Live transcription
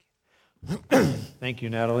Thank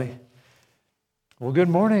you, Natalie. Well, good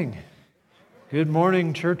morning. Good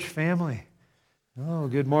morning, church family. Oh,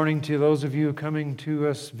 good morning to those of you coming to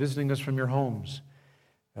us, visiting us from your homes.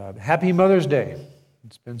 Happy Mother's Day.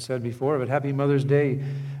 It's been said before, but happy Mother's Day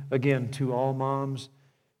again to all moms.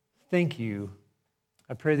 Thank you.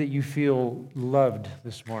 I pray that you feel loved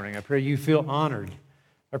this morning. I pray you feel honored.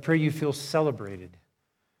 I pray you feel celebrated.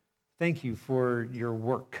 Thank you for your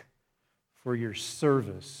work, for your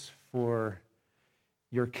service, for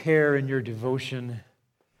your care and your devotion.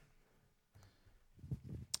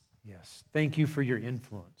 Yes, thank you for your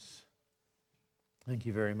influence. Thank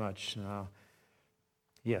you very much.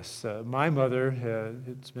 Yes, my mother,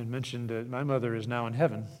 it's been mentioned, my mother is now in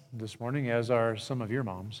heaven this morning, as are some of your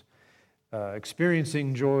moms,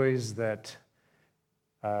 experiencing joys that,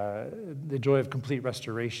 the joy of complete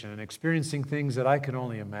restoration, and experiencing things that I can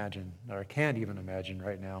only imagine, or I can't even imagine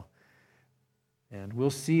right now. And we'll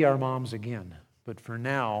see our moms again. But for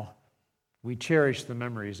now, we cherish the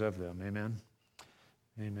memories of them. Amen?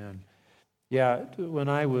 Amen. Yeah, when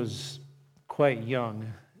I was quite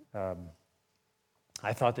young,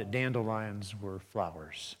 I thought that dandelions were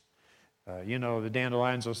flowers. You know, the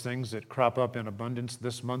dandelions, those things that crop up in abundance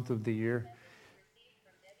this month of the year.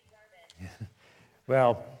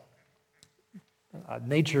 Well,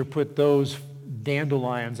 nature put those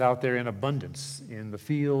dandelions out there in abundance in the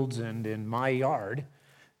fields and in my yard.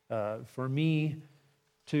 For me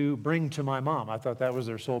to bring to my mom. I thought that was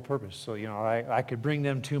their sole purpose. So, you know, I could bring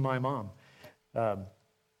them to my mom. I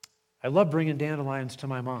love bringing dandelions to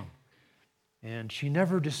my mom. And she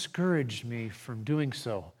never discouraged me from doing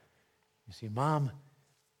so. You see, Mom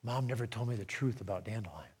never told me the truth about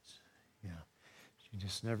dandelions. Yeah, she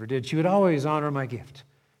just never did. She would always honor my gift.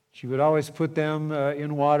 She would always put them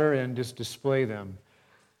in water and just display them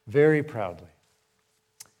very proudly.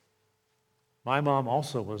 My mom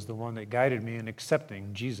also was the one that guided me in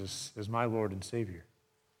accepting Jesus as my Lord and Savior.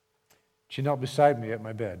 She knelt beside me at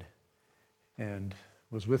my bed and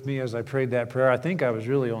was with me as I prayed that prayer. I think I was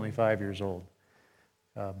really only 5 years old,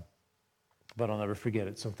 but I'll never forget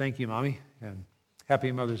it. So thank you, Mommy, and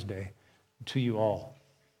happy Mother's Day to you all.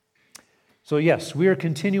 So yes, we are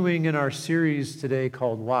continuing in our series today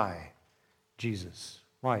called Why Jesus?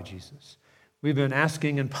 Why Jesus? We've been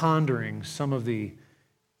asking and pondering some of the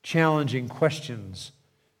challenging questions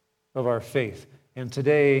of our faith. And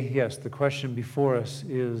today, yes, the question before us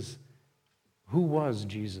is, who was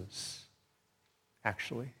Jesus,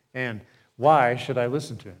 actually? And why should I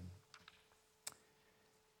listen to him?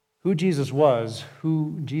 Who Jesus was,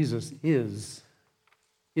 who Jesus is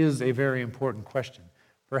a very important question.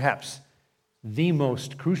 Perhaps the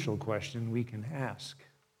most crucial question we can ask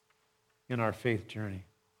in our faith journey.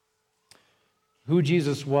 Who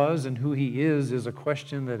Jesus was and who he is a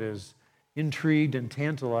question that has intrigued and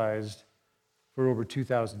tantalized for over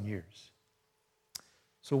 2,000 years.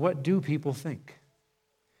 So what do people think?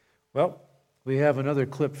 Well, we have another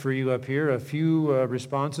clip for you up here, a few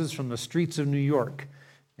responses from the streets of New York.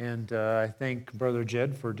 And I thank Brother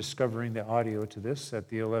Jed for discovering the audio to this at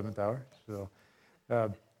the 11th hour. So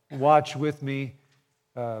watch with me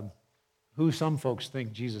who some folks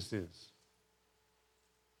think Jesus is.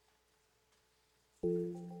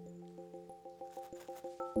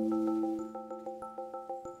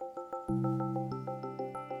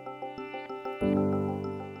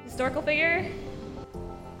 Historical figure?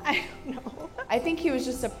 I don't know. I think he was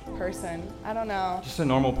just a person. I don't know. Just a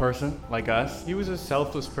normal person like us. He was a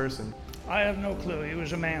selfless person. I have no clue. He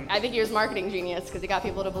was a man. I think he was marketing genius because he got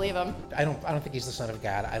people to believe him. I don't think he's the son of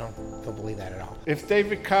God. I don't believe that at all. If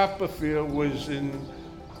David Copperfield was in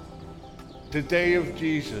the day of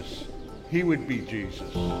Jesus, he would be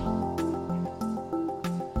Jesus.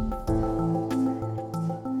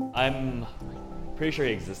 I'm pretty sure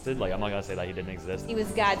he existed. I'm not gonna say that he didn't exist. He was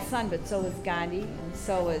God's son, but so was Gandhi, and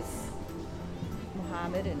so was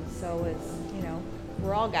Muhammad, and so was,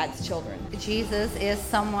 we're all God's children. Jesus is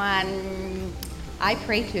someone I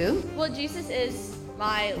pray to. Well, Jesus is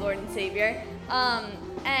my Lord and Savior,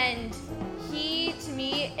 and he, to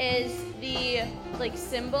me, is the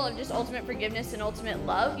symbol of just ultimate forgiveness and ultimate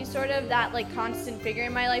love. He's sort of that constant figure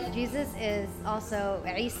in my life. Jesus is also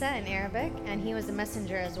Isa in Arabic, and he was a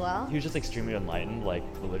messenger as well. He was just extremely enlightened,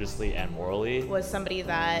 religiously and morally. Was somebody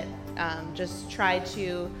that just tried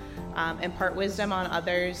to impart wisdom on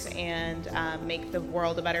others and make the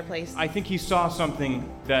world a better place. I think he saw something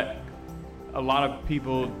that a lot of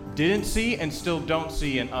people didn't see and still don't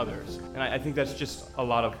see in others. And I think that's just a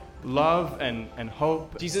lot of love and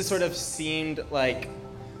hope. Jesus sort of seemed like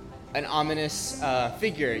an ominous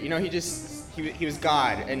figure. He was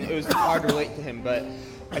God, and it was hard to relate to him. But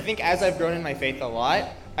I think as I've grown in my faith a lot,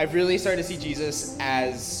 I've really started to see Jesus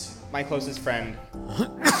as my closest friend.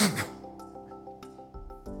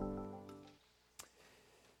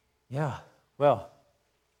 Yeah, well,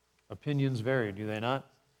 opinions vary, do they not?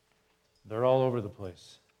 They're all over the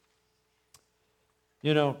place.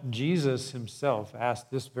 You know, Jesus himself asked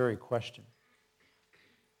this very question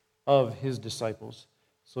of his disciples.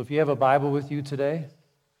 So if you have a Bible with you today,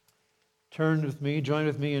 join with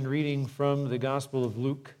me in reading from the Gospel of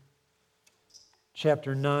Luke,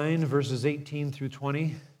 chapter 9, verses 18 through 20.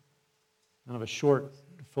 Kind of a short,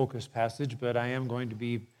 focused passage, but I am going to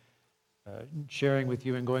be sharing with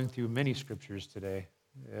you and going through many scriptures today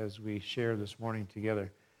as we share this morning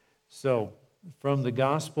together. So, from the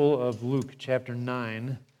Gospel of Luke, chapter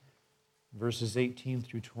 9, verses 18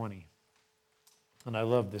 through 20. And I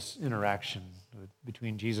love this interaction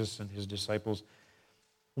between Jesus and his disciples.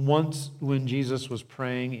 Once, when Jesus was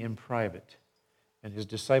praying in private and his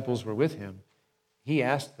disciples were with him, he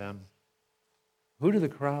asked them, "Who do the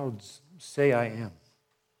crowds say I am?"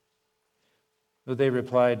 They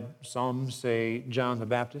replied, "Some say John the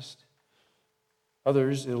Baptist,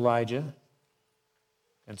 others Elijah,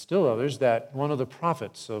 and still others that one of the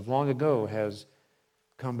prophets of long ago has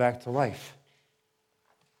come back to life."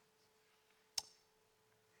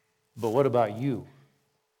 "But what about you?"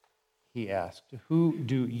 he asked. "Who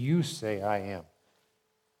do you say I am?"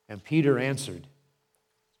 And Peter answered,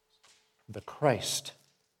 "The Christ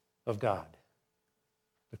of God."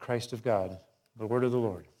 The Christ of God, the word of the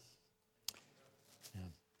Lord.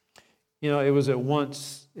 You know, it was at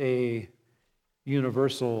once a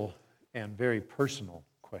universal and very personal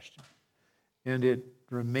question, and it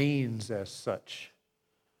remains as such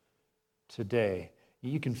today.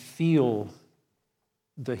 You can feel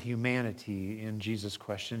the humanity in Jesus'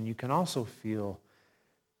 question. You can also feel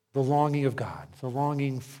the longing of God, the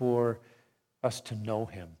longing for us to know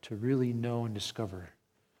him, to really know and discover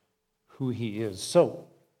who he is. So,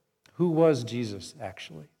 who was Jesus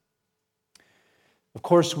actually? Of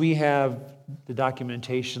course, we have the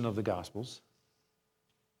documentation of the Gospels.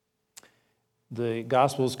 The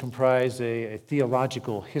Gospels comprise a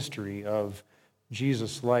theological history of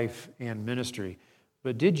Jesus' life and ministry.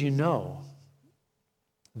 But did you know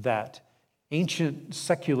that ancient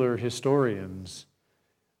secular historians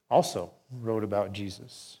also wrote about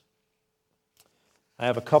Jesus? I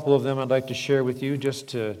have a couple of them I'd like to share with you just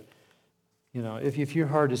to, if your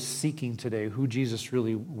heart is seeking today who Jesus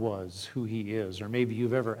really was, who he is, or maybe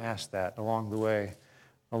you've ever asked that along the way,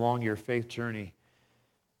 along your faith journey,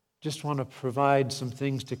 just want to provide some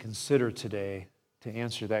things to consider today to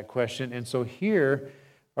answer that question. And so here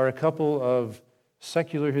are a couple of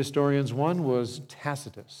secular historians. One was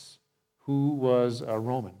Tacitus, who was a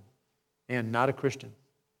Roman and not a Christian.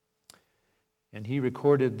 And he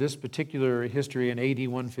recorded this particular history in AD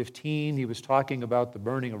 115. He was talking about the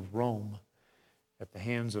burning of Rome at the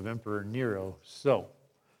hands of Emperor Nero. So,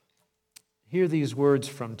 hear these words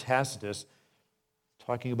from Tacitus,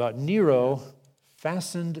 talking about Nero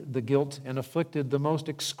fastened the guilt and afflicted the most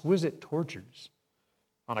exquisite tortures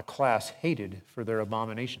on a class hated for their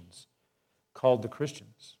abominations, called the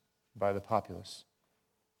Christians by the populace.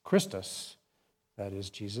 Christus, that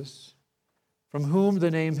is Jesus, from whom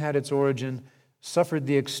the name had its origin, suffered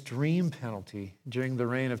the extreme penalty during the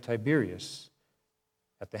reign of Tiberius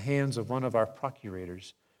at the hands of one of our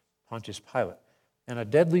procurators, Pontius Pilate, and a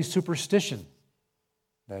deadly superstition,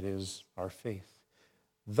 that is, our faith,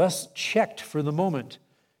 thus checked for the moment,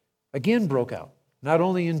 again broke out, not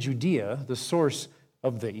only in Judea, the source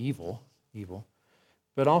of the evil,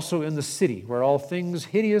 but also in the city, where all things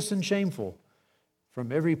hideous and shameful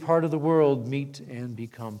from every part of the world meet and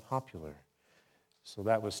become popular. So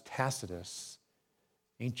that was Tacitus,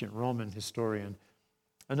 ancient Roman historian.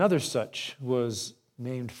 Another such was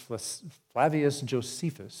named Flavius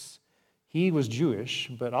Josephus. He was Jewish,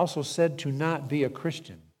 but also said to not be a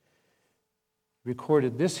Christian.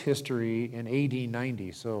 Recorded this history in AD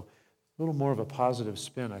 90, so a little more of a positive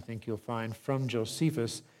spin, I think you'll find, from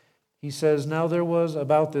Josephus. He says, "Now there was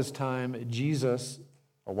about this time Jesus,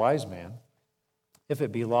 a wise man, if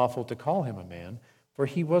it be lawful to call him a man, for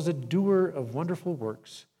he was a doer of wonderful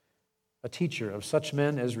works, a teacher of such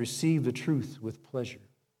men as receive the truth with pleasure.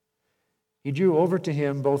 He drew over to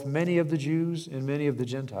him both many of the Jews and many of the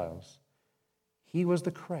Gentiles. He was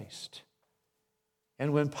the Christ.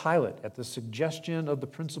 And when Pilate, at the suggestion of the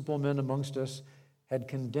principal men amongst us, had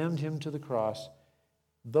condemned him to the cross,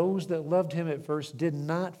 those that loved him at first did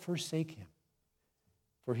not forsake him,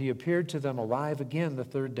 for he appeared to them alive again the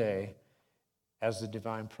third day, as the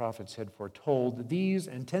divine prophets had foretold. These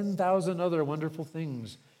and 10,000 other wonderful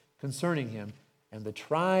things concerning him and the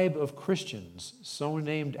tribe of Christians, so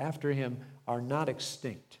named after him, are not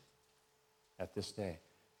extinct at this day.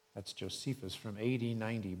 That's Josephus from AD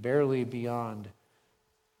 90, barely beyond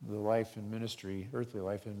the life and ministry, earthly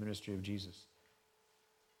life and ministry of Jesus.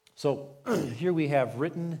 So here we have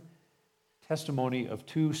written testimony of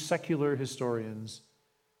two secular historians,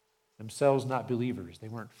 themselves not believers. They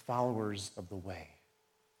weren't followers of the way.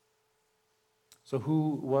 So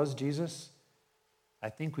who was Jesus? I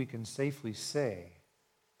think we can safely say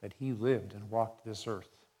that he lived and walked this earth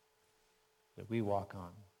that we walk on.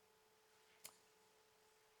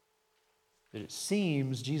 That it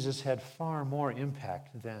seems Jesus had far more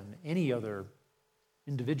impact than any other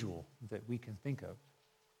individual that we can think of.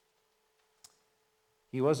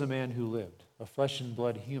 He was a man who lived, a flesh and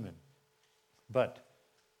blood human. But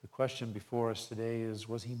the question before us today is,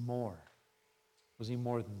 was he more? Was he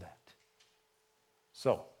more than that?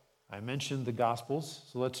 So, I mentioned the Gospels,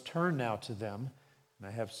 so let's turn now to them. And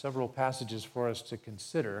I have several passages for us to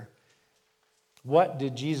consider. What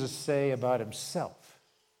did Jesus say about himself?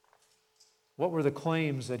 What were the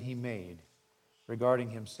claims that he made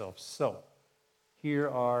regarding himself? So, here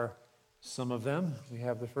are some of them. We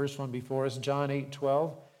have the first one before us, John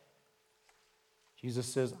 8:12. Jesus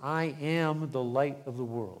says, I am the light of the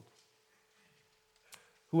world.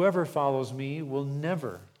 Whoever follows me will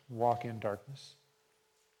never walk in darkness,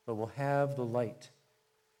 but will have the light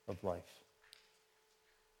of life.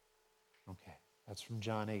 Okay, that's from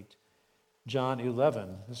John 8. John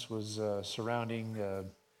 11, this was surrounding the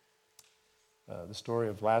story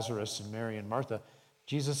of Lazarus and Mary and Martha.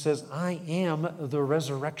 Jesus says, I am the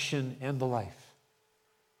resurrection and the life.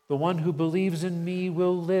 The one who believes in me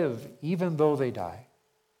will live, even though they die.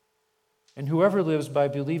 And whoever lives by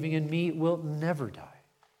believing in me will never die.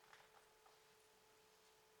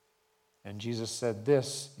 And Jesus said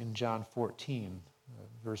this in John 14,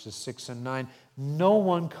 verses 6 and 9. No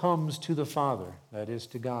one comes to the Father, that is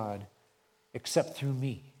to God, except through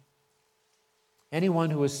me. Anyone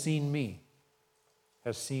who has seen me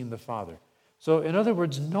has seen the Father. So, in other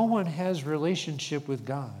words, no one has relationship with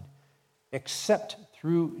God except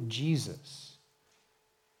through Jesus.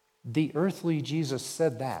 The earthly Jesus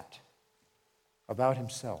said that about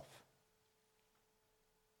himself.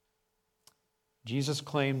 Jesus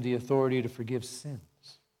claimed the authority to forgive sins.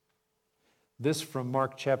 This from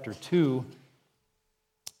Mark chapter 2,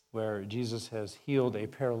 where Jesus has healed a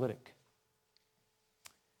paralytic.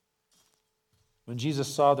 When Jesus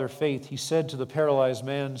saw their faith, he said to the paralyzed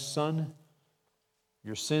man, Son,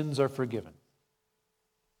 your sins are forgiven.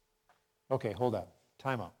 Okay, hold on.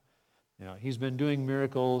 Time out. He's been doing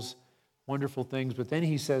miracles, wonderful things, but then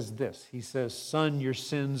he says this. He says, Son, your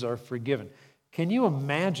sins are forgiven. Can you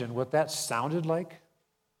imagine what that sounded like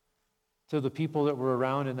to the people that were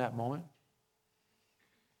around in that moment?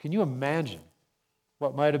 Can you imagine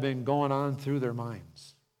what might have been going on through their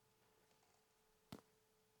minds?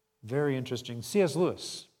 Very interesting. C.S.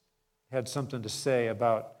 Lewis had something to say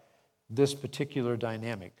about this particular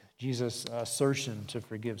dynamic, Jesus' assertion to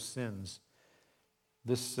forgive sins.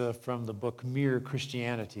 This from the book Mere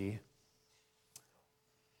Christianity.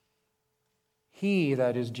 He,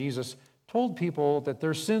 that is Jesus, told people that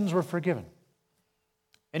their sins were forgiven.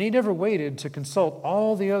 And he never waited to consult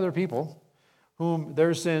all the other people whom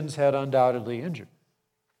their sins had undoubtedly injured.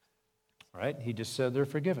 Right? He just said they're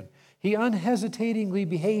forgiven. He unhesitatingly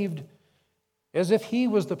behaved as if he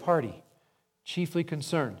was the party chiefly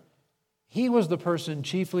concerned. He was the person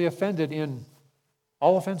chiefly offended in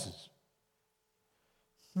all offenses.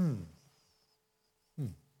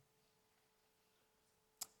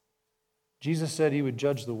 Jesus said he would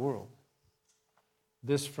judge the world.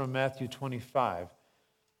 This from Matthew 25.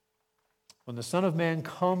 When the Son of Man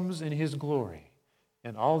comes in his glory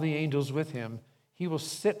and all the angels with him, he will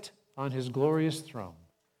sit on his glorious throne.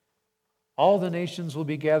 All the nations will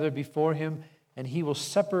be gathered before him, and he will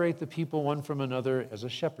separate the people one from another as a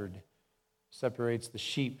shepherd separates the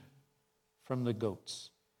sheep from the goats.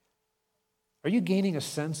 Are you gaining a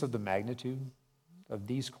sense of the magnitude of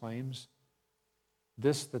these claims?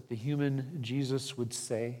 This that the human Jesus would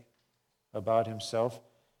say about himself?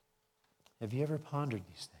 Have you ever pondered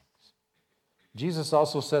these things? Jesus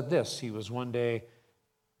also said this. He was one day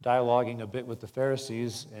dialoguing a bit with the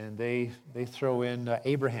Pharisees, and they throw in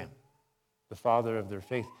Abraham, the father of their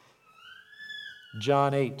faith.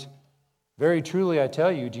 John 8. Very truly I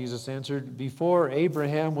tell you, Jesus answered, before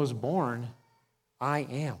Abraham was born, I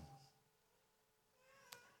am.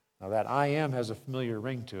 Now that I am has a familiar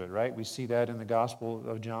ring to it, right? We see that in the Gospel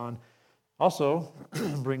of John. Also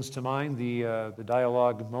brings to mind the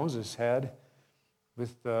dialogue Moses had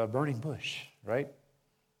with the burning bush, right?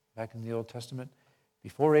 Back in the Old Testament.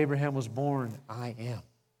 Before Abraham was born, I am.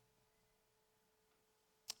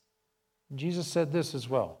 Jesus said this as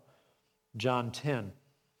well. John 10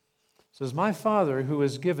 says, my Father who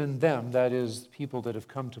has given them, that is, people that have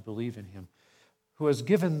come to believe in him, who has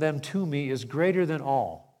given them to me is greater than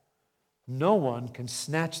all. No one can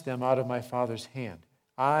snatch them out of my Father's hand.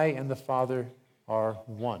 I and the Father are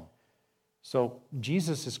one. So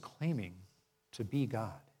Jesus is claiming to be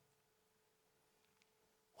God.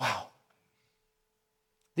 Wow.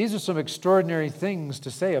 These are some extraordinary things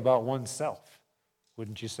to say about oneself,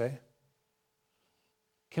 wouldn't you say?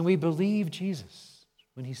 Can we believe Jesus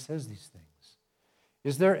when he says these things?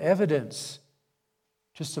 Is there evidence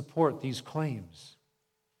to support these claims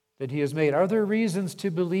that he has made? Are there reasons to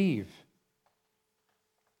believe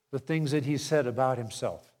the things that he said about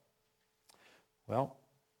himself? Well,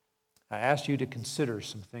 I asked you to consider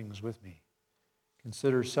some things with me.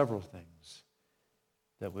 Consider several things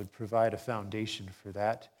that would provide a foundation for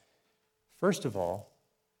that. First of all,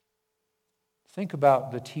 think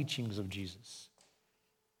about the teachings of Jesus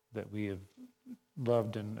that we have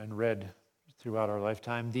loved and read throughout our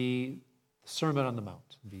lifetime, the Sermon on the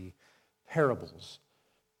Mount, the parables,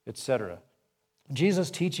 etc.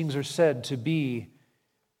 Jesus' teachings are said to be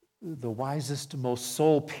the wisest, most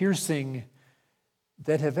soul-piercing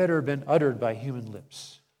that have ever been uttered by human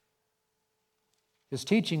lips. His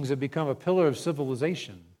teachings have become a pillar of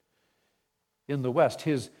civilization in the West.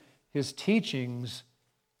 His teachings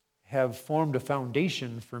have formed a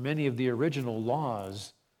foundation for many of the original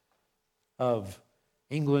laws of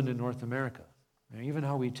England and North America. And even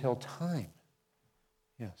how we tell time,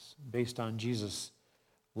 yes, based on Jesus'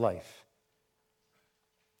 life.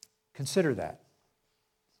 Consider that.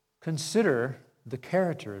 Consider the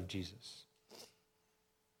character of Jesus.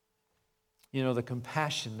 You know, the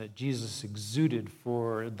compassion that Jesus exuded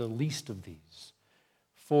for the least of these,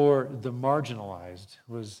 for the marginalized,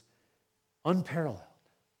 was unparalleled.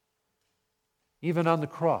 Even on the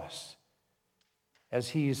cross, as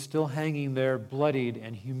he is still hanging there bloodied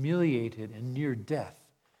and humiliated and near death,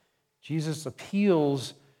 Jesus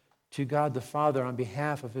appeals to God the Father on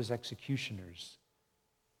behalf of his executioners,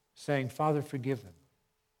 saying, Father, forgive them,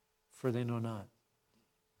 for they know not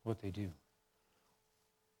what they do.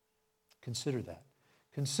 Consider that.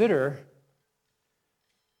 Consider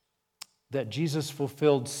that Jesus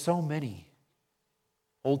fulfilled so many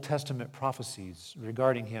Old Testament prophecies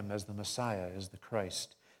regarding him as the Messiah, as the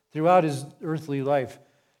Christ. Throughout his earthly life,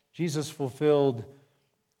 Jesus fulfilled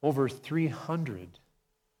over 300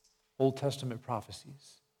 Old Testament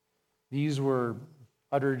prophecies. These were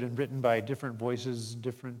uttered and written by different voices,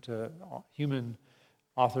 different human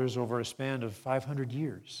authors over a span of 500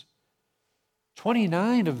 years.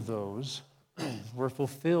 29 of those were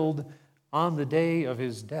fulfilled on the day of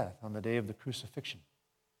his death, on the day of the crucifixion.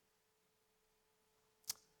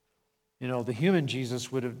 You know, the human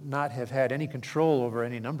Jesus would not have had any control over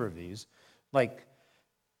any number of these, like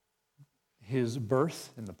his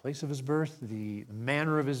birth and the place of his birth, the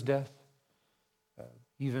manner of his death,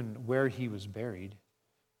 even where he was buried,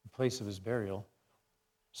 the place of his burial.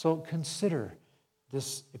 So consider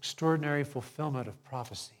this extraordinary fulfillment of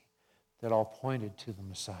prophecy that all pointed to the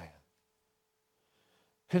Messiah.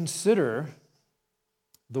 Consider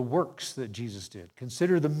the works that Jesus did.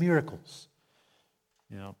 Consider the miracles.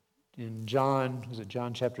 You know, in John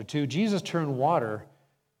chapter 2, Jesus turned water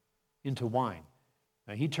into wine.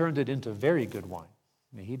 Now, he turned it into very good wine.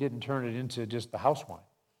 Now, he didn't turn it into just the house wine.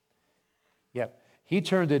 Yep, he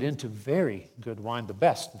turned it into very good wine, the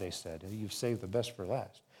best, they said. You've saved the best for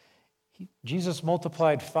last. Jesus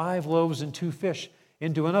multiplied 5 loaves and 2 fish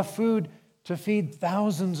into enough food to feed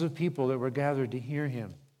thousands of people that were gathered to hear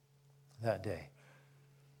him that day.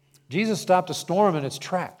 Jesus stopped a storm in its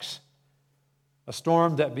tracks, a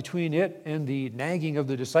storm that between it and the nagging of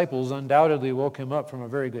the disciples undoubtedly woke him up from a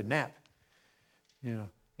very good nap. You know,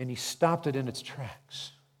 and he stopped it in its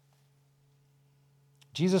tracks.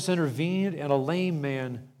 Jesus intervened and a lame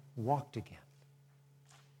man walked again.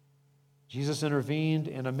 Jesus intervened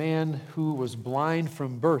and a man who was blind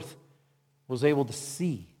from birth was able to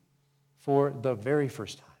see for the very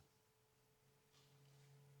first time.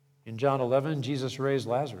 In John 11, Jesus raised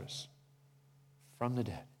Lazarus from the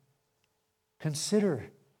dead. Consider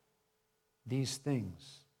these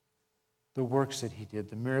things, the works that he did,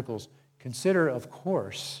 the miracles. Consider, of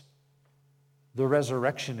course, the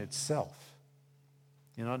resurrection itself.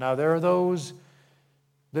 You know, now there are those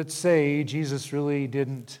that say Jesus really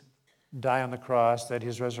didn't die on the cross, that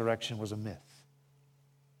his resurrection was a myth.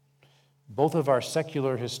 Both of our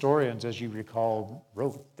secular historians, as you recall,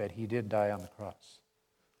 wrote that he did die on the cross.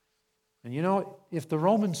 And you know, if the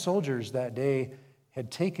Roman soldiers that day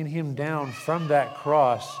had taken him down from that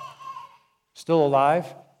cross, still alive,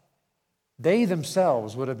 they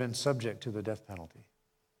themselves would have been subject to the death penalty.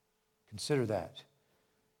 Consider that.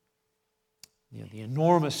 The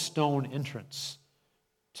enormous stone entrance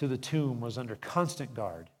to the tomb was under constant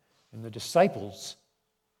guard, and the disciples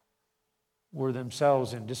were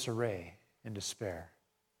themselves in disarray and despair.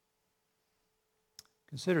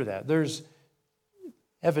 Consider that. There's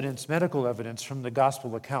evidence, medical evidence from the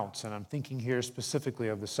gospel accounts, and I'm thinking here specifically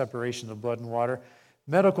of the separation of blood and water,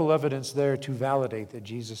 medical evidence there to validate that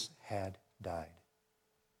Jesus had died.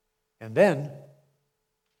 And then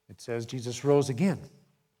it says Jesus rose again.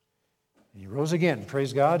 And he rose again,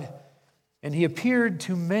 praise God. And he appeared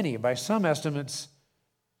to many, by some estimates,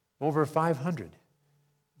 over 500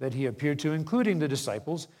 that he appeared to, including the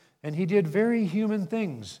disciples, and he did very human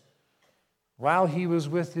things. While he was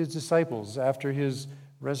with his disciples after his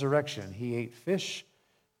resurrection, he ate fish,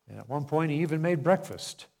 and at one point he even made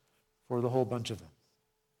breakfast for the whole bunch of them.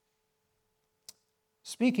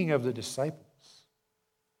 Speaking of the disciples,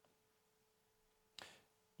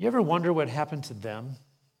 you ever wonder what happened to them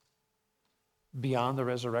beyond the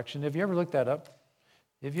resurrection? Have you ever looked that up?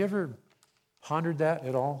 Have you ever pondered that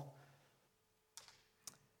at all?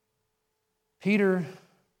 Peter,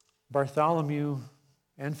 Bartholomew,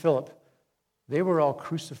 and Philip, they were all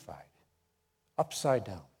crucified, upside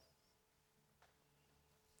down.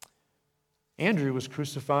 Andrew was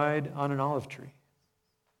crucified on an olive tree.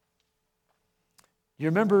 You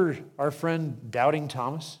remember our friend Doubting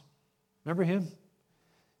Thomas? Remember him?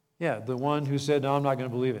 Yeah, the one who said, no, I'm not going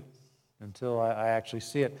to believe it until I actually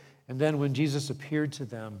see it. And then when Jesus appeared to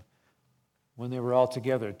them, when they were all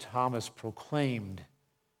together, Thomas proclaimed,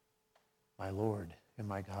 my Lord and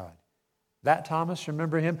my God. That Thomas,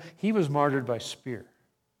 remember him? He was martyred by spear.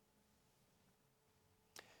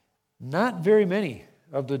 Not very many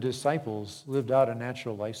of the disciples lived out a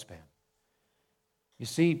natural lifespan. You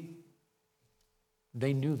see,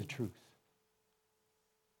 they knew the truth.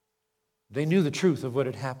 They knew the truth of what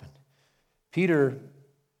had happened. Peter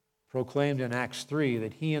proclaimed in Acts 3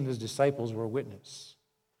 that he and his disciples were witness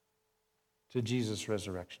to Jesus'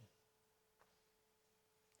 resurrection.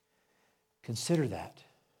 Consider that.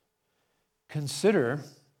 Consider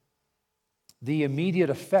the immediate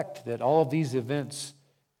effect that all of these events,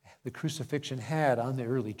 the crucifixion, had on the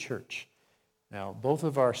early church. Now, both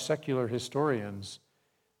of our secular historians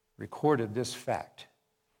recorded this fact,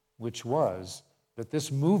 which was that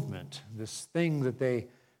this movement, this thing that they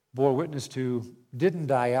bore witness to, didn't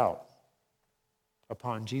die out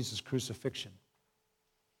upon Jesus' crucifixion.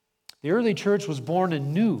 The early church was born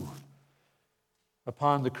anew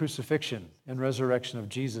upon the crucifixion and resurrection of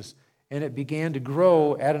Jesus, and it began to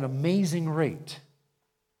grow at an amazing rate.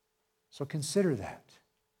 So consider that.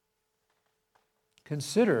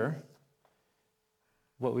 Consider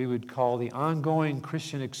what we would call the ongoing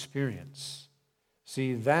Christian experience.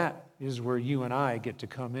 See, that is where you and I get to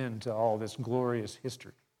come into all this glorious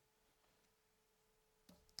history.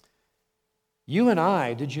 You and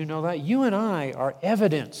I, did you know that? You and I are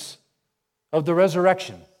evidence of the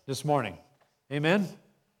resurrection this morning. Amen?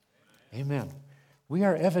 Amen. We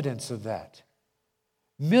are evidence of that.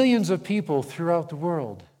 Millions of people throughout the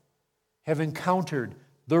world have encountered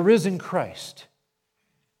the risen Christ.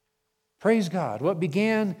 Praise God. What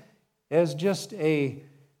began as just a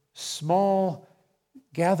small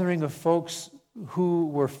gathering of folks who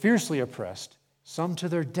were fiercely oppressed, some to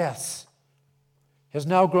their deaths, has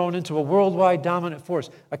now grown into a worldwide dominant force,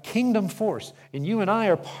 a kingdom force. And you and I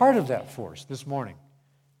are part of that force this morning.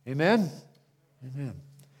 Amen? Amen.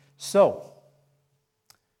 So,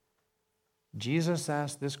 Jesus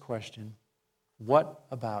asked this question, what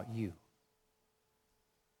about you?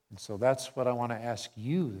 And so that's what I want to ask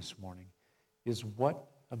you this morning, is what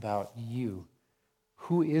about you?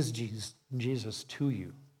 Who is Jesus to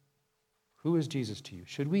you? Who is Jesus to you?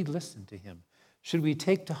 Should we listen to him? Should we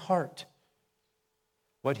take to heart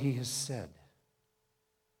what he has said?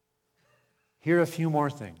 Here are a few more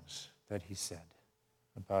things that he said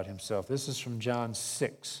about himself. This is from John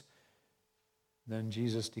 6. Then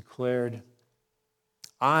Jesus declared,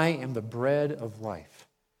 I am the bread of life.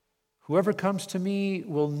 Whoever comes to me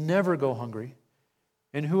will never go hungry,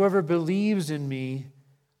 and whoever believes in me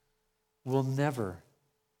will never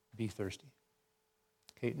be thirsty.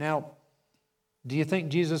 Okay, now, do you think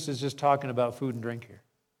Jesus is just talking about food and drink here?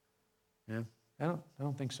 Yeah? I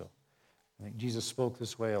don't think so. I think Jesus spoke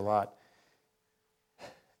this way a lot.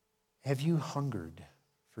 Have you hungered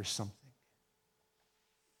for something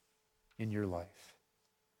in your life?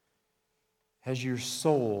 Has your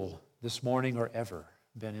soul this morning or ever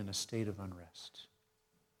been in a state of unrest?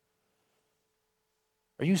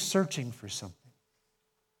 Are you searching for something?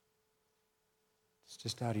 It's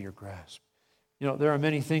just out of your grasp. You know, there are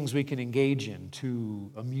many things we can engage in to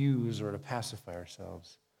amuse or to pacify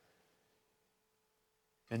ourselves.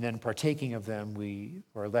 And then partaking of them, we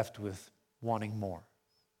are left with wanting more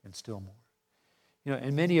and still more. You know,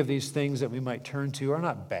 and many of these things that we might turn to are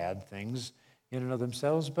not bad things in and of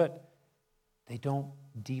themselves, but they don't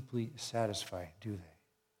deeply satisfy, do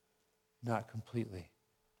they? Not completely.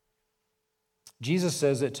 Jesus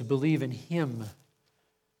says that to believe in him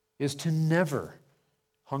is to never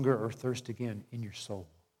hunger or thirst again in your soul.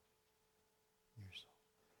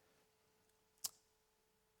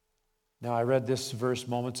 Now, I read this verse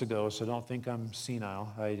moments ago, so don't think I'm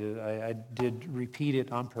senile. I did repeat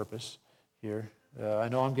it on purpose here. I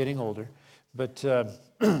know I'm getting older. But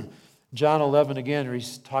John 11, again,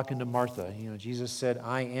 he's talking to Martha. You know, Jesus said,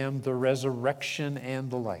 I am the resurrection and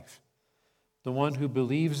the life. The one who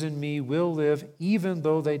believes in me will live even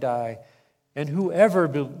though they die, and whoever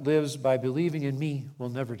lives by believing in me will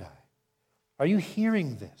never die. Are you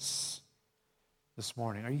hearing this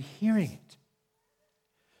morning? Are you hearing it?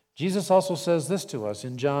 Jesus also says this to us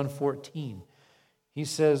in John 14. He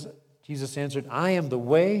says, Jesus answered, I am the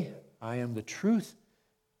way, I am the truth,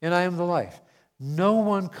 and I am the life. No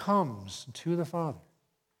one comes to the Father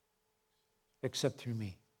except through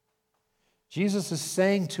me. Jesus is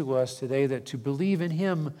saying to us today that to believe in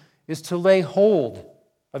him is to lay hold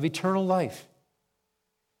of eternal life.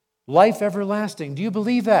 Life everlasting. Do you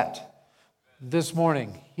believe that this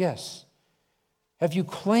morning? Yes. Have you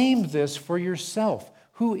claimed this for yourself?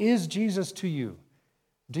 Who is Jesus to you?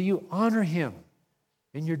 Do you honor him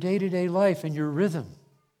in your day-to-day life, in your rhythm?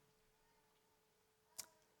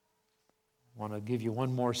 I want to give you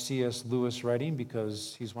one more C.S. Lewis writing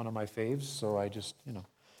because he's one of my faves, so I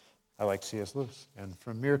like C.S. Lewis. And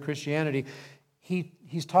from Mere Christianity,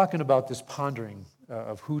 he's talking about this pondering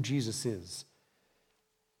of who Jesus is.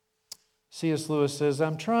 C.S. Lewis says,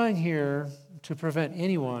 I'm trying here to prevent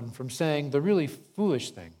anyone from saying the really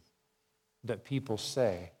foolish thing that people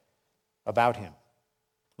say about him,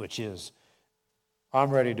 which is,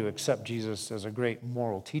 I'm ready to accept Jesus as a great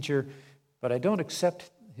moral teacher, but I don't accept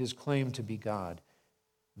his claim to be God.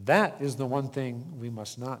 That is the one thing we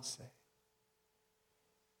must not say.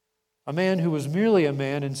 A man who was merely a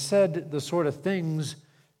man and said the sort of things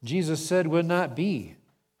Jesus said would not be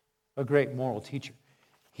a great moral teacher.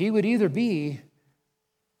 He would either be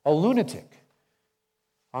a lunatic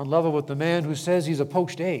on level with the man who says he's a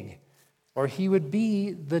poached egg, or he would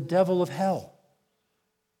be the devil of hell.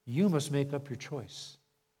 You must make up your choice,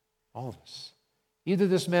 all of us. Either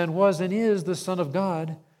this man was and is the Son of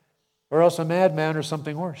God, or else a madman or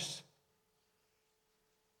something worse.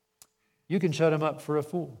 You can shut him up for a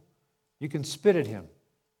fool. You can spit at him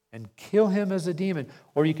and kill him as a demon,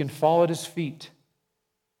 or you can fall at his feet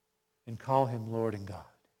and call him Lord and God.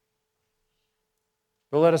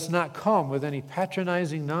 But let us not come with any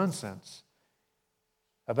patronizing nonsense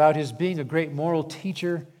about his being a great moral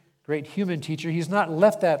teacher, great human teacher. He's not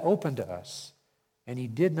left that open to us, and he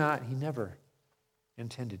never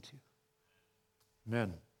intended to.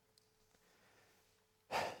 Amen.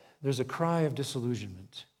 There's a cry of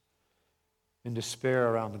disillusionment and despair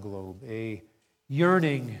around the globe, a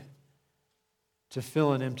yearning to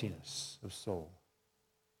fill an emptiness of soul,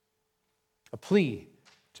 a plea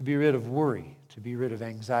to be rid of worry, to be rid of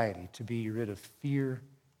anxiety, to be rid of fear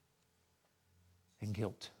and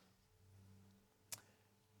guilt.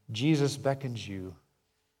 Jesus beckons you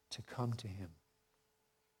to come to him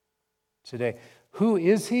today. Who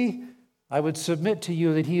is he? I would submit to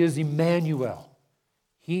you that he is Emmanuel.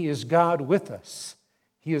 He is God with us.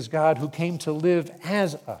 He is God who came to live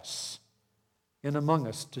as us and among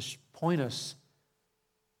us to point us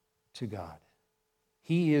to God.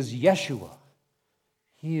 He is Yeshua.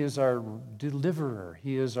 He is our deliverer.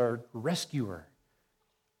 He is our rescuer,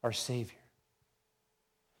 our Savior.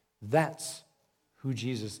 That's who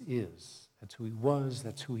Jesus is. That's who he was.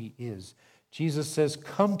 That's who he is. Jesus says,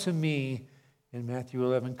 come to me, in Matthew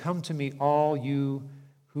 11, come to me, all you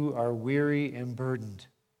who are weary and burdened,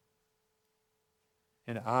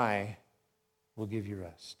 and I will give you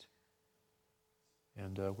rest.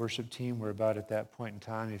 And worship team, we're about at that point in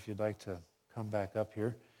time. If you'd like to come back up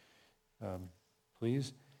here,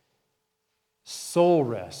 please. Soul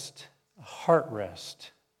rest, heart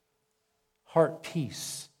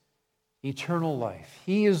peace, eternal life.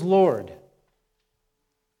 He is Lord,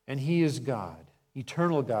 and he is God,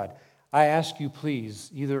 eternal God. I ask you, please,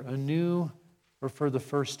 either anew or for the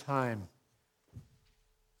first time,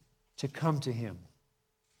 to come to him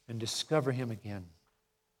and discover him again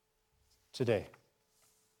today.